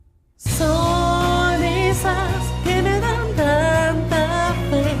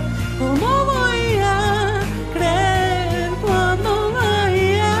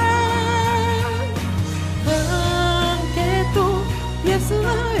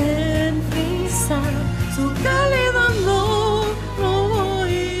en risa, su cálido amor, no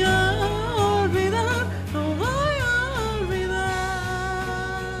voy a olvidar, no voy a olvidar.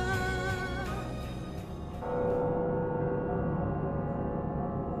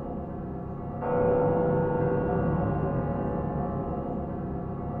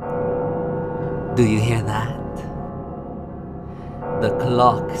 Do you hear that? The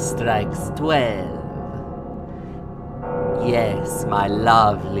clock strikes 12. Yes, my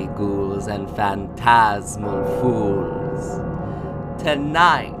lovely ghouls and phantasmal fools.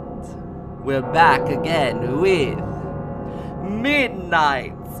 Tonight, we're back again with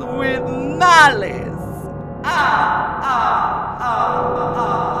Midnights with Malice. Ah, ah, ah, ah.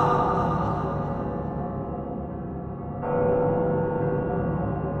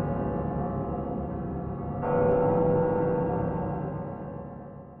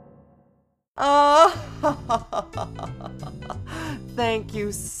 Thank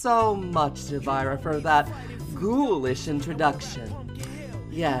you so much, Javira, for that ghoulish introduction.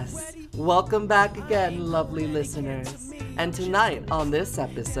 Yes, welcome back again, lovely listeners. And tonight, on this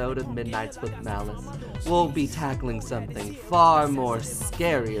episode of Midnights with Malice, we'll be tackling something far more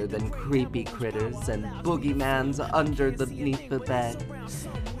scarier than creepy critters and boogeymans underneath the bed.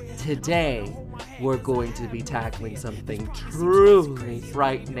 Today, we're going to be tackling something truly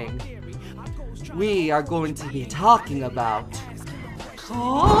frightening. We are going to be talking about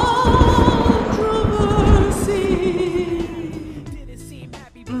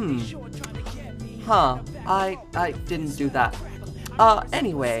I didn't do that.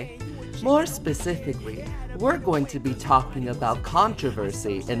 Anyway, more specifically, we're going to be talking about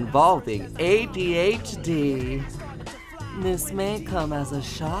controversy involving A.D.H.D. This may come as a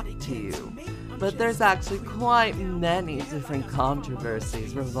shock to you, but there's actually quite many different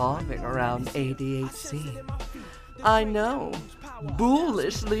controversies revolving around A.D.H.D. I know,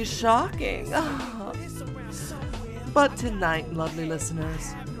 bullishly shocking. But tonight, lovely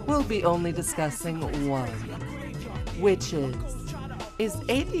listeners, we'll be only discussing one, which is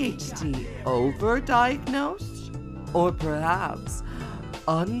A.D.H.D. overdiagnosed? Or perhaps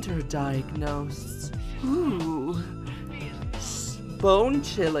underdiagnosed? Ooh,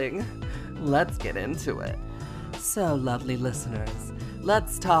 bone-chilling. Let's get into it. So, lovely listeners,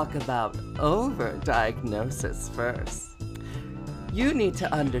 let's talk about overdiagnosis first. You need to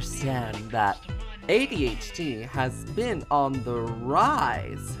understand that ADHD has been on the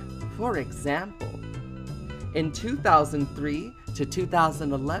rise. For example, in 2003 to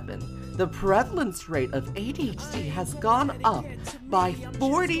 2011, the prevalence rate of ADHD has gone up by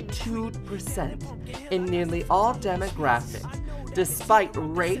 42% in nearly all demographics, despite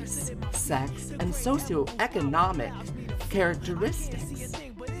race, sex, and socioeconomic characteristics.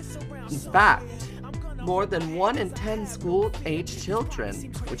 In fact, more than 1 in 10 school-age children,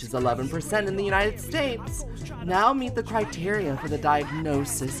 which is 11% in the United States, now meet the criteria for the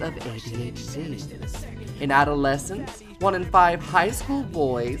diagnosis of ADHD. In adolescents, 1 in 5 high school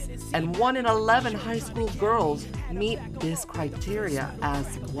boys and 1 in 11 high school girls meet this criteria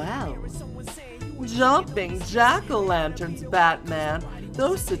as well. Jumping jack-o'-lanterns, Batman,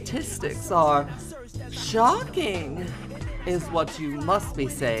 those statistics are shocking, is what you must be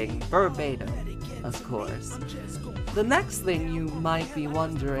saying verbatim, of course. The next thing you might be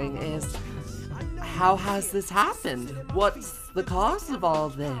wondering is, how has this happened? What's the cause of all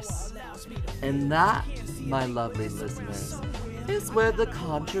this? And that, my lovely listeners, is where the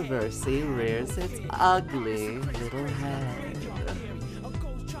controversy rears its ugly little head.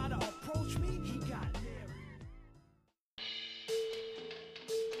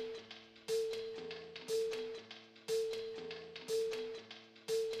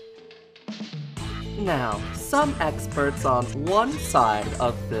 Now, some experts on one side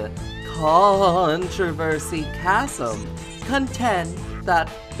of the controversy chasm contend that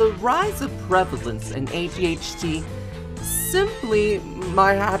the rise of prevalence in ADHD simply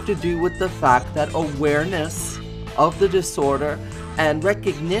might have to do with the fact that awareness of the disorder and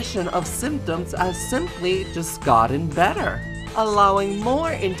recognition of symptoms has simply just gotten better, allowing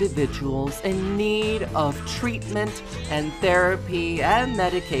more individuals in need of treatment and therapy and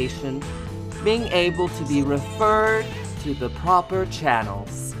medication being able to be referred to the proper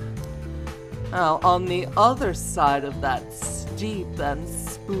channels. Now, on the other side of that steep and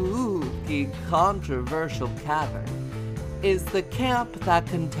spooky controversial cavern is the camp that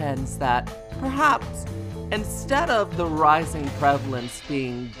contends that perhaps instead of the rising prevalence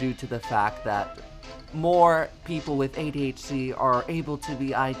being due to the fact that more people with ADHD are able to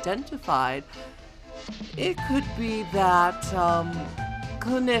be identified, it could be that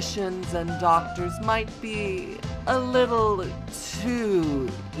clinicians and doctors might be a little too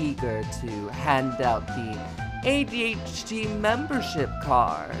eager to hand out the ADHD membership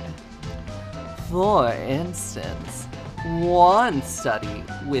card. For instance, one study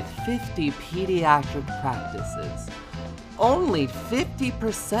with 50 pediatric practices, only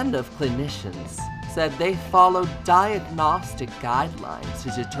 50% of clinicians said they followed diagnostic guidelines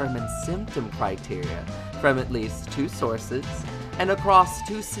to determine symptom criteria from at least 2 sources and across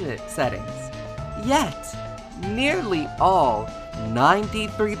 2 settings. Yet, nearly all,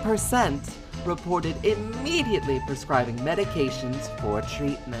 93%, reported immediately prescribing medications for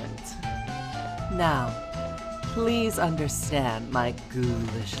treatment. Now, please understand, my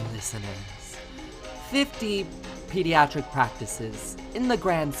ghoulish listeners. 50 pediatric practices, in the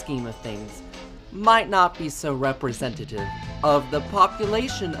grand scheme of things, might not be so representative of the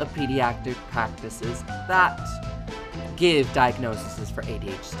population of pediatric practices that give diagnoses for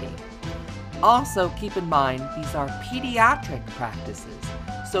ADHD. Also, keep in mind, these are pediatric practices,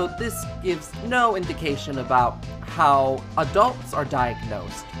 so this gives no indication about how adults are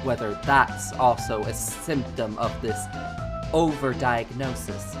diagnosed, whether that's also a symptom of this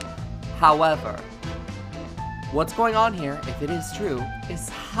overdiagnosis. However, what's going on here, if it is true, is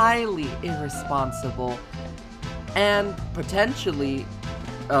highly irresponsible and potentially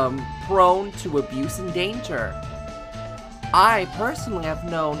prone to abuse and danger. I personally have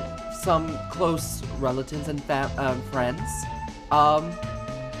known some close relatives and friends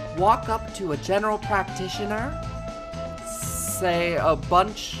walk up to a general practitioner, say a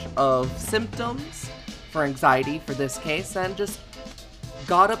bunch of symptoms for anxiety for this case, and just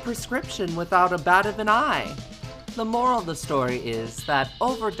got a prescription without a bat of an eye. The moral of the story is that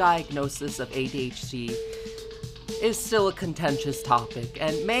overdiagnosis of ADHD is still a contentious topic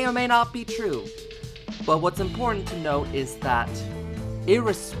and may or may not be true. But what's important to note is that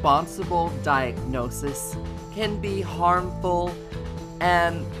irresponsible diagnosis can be harmful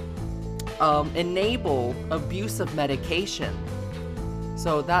and enable abuse of medication.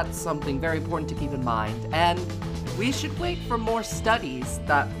 So that's something very important to keep in mind, and we should wait for more studies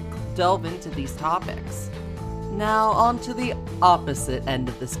that delve into these topics. Now on to the opposite end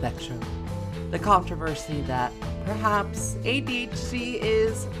of the spectrum, the controversy that perhaps ADHD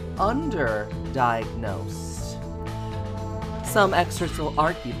is underdiagnosed. Some experts will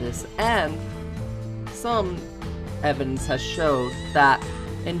argue this, and some evidence has showed that,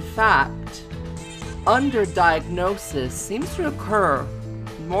 in fact, underdiagnosis seems to occur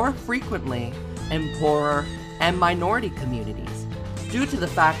more frequently in poorer and minority communities due to the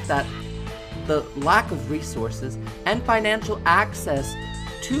fact that the lack of resources and financial access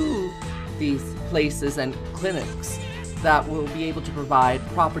to these places and clinics that will be able to provide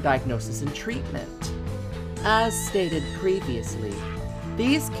proper diagnosis and treatment. As stated previously,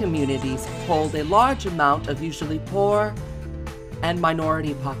 these communities hold a large amount of usually poor and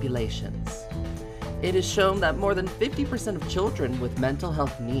minority populations. It is shown that more than 50% of children with mental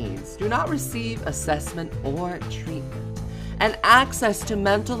health needs do not receive assessment or treatment, and access to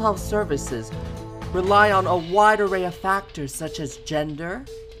mental health services rely on a wide array of factors such as gender,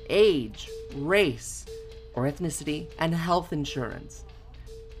 age, race, or ethnicity, and health insurance.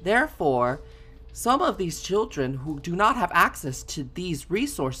 Therefore, some of these children who do not have access to these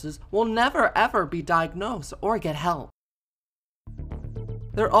resources will never ever be diagnosed or get help.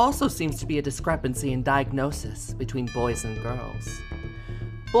 There also seems to be a discrepancy in diagnosis between boys and girls.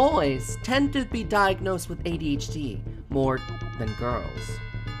 Boys tend to be diagnosed with ADHD more than girls.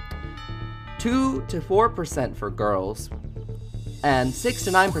 2 to 4% for girls and 6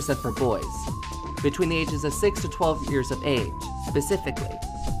 to 9% for boys, between the ages of 6 to 12 years of age, specifically.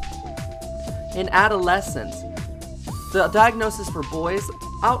 In adolescence, the diagnosis for boys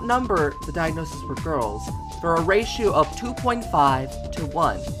outnumber the diagnosis for girls for a ratio of 2.5 to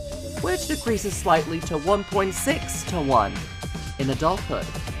 1, which decreases slightly to 1.6 to 1 in adulthood.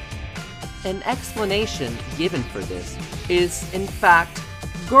 An explanation given for this is, in fact,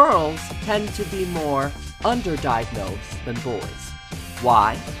 girls tend to be more underdiagnosed than boys.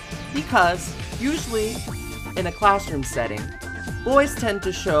 Why? Because usually in a classroom setting, boys tend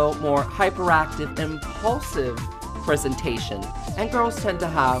to show more hyperactive, impulsive presentation, and girls tend to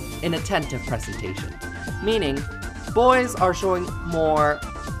have an attentive presentation. Meaning, boys are showing more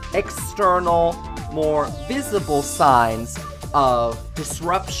external, more visible signs of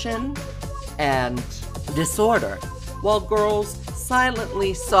disruption and disorder, while girls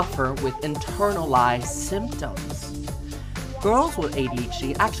silently suffer with internalized symptoms. Girls with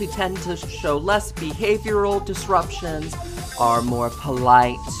ADHD actually tend to show less behavioral disruptions, are more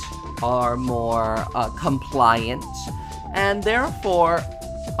polite, are more compliant, and therefore,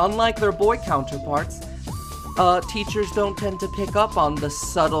 unlike their boy counterparts, teachers don't tend to pick up on the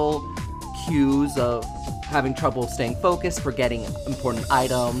subtle cues of having trouble staying focused, forgetting important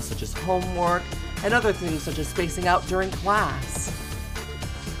items such as homework, and other things such as spacing out during class.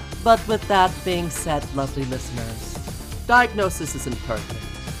 But with that being said, lovely listeners, diagnosis isn't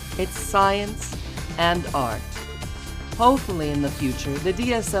perfect. It's science and art. Hopefully in the future, the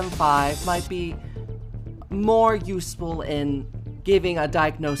DSM-5 might be more useful in giving a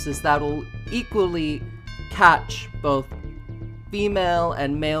diagnosis that will equally catch both female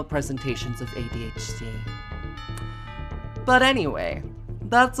and male presentations of ADHD. But anyway,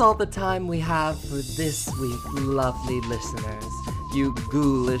 that's all the time we have for this week, lovely listeners, you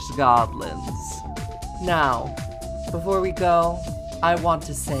ghoulish goblins. Now, before we go, I want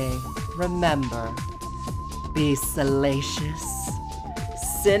to say, remember, be salacious,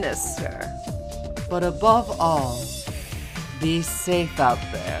 sinister, but above all, be safe out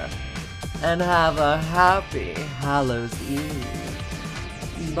there, and have a happy Hallows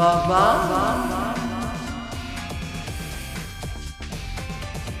Eve. Bye-bye.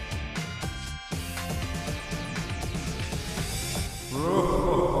 Oh.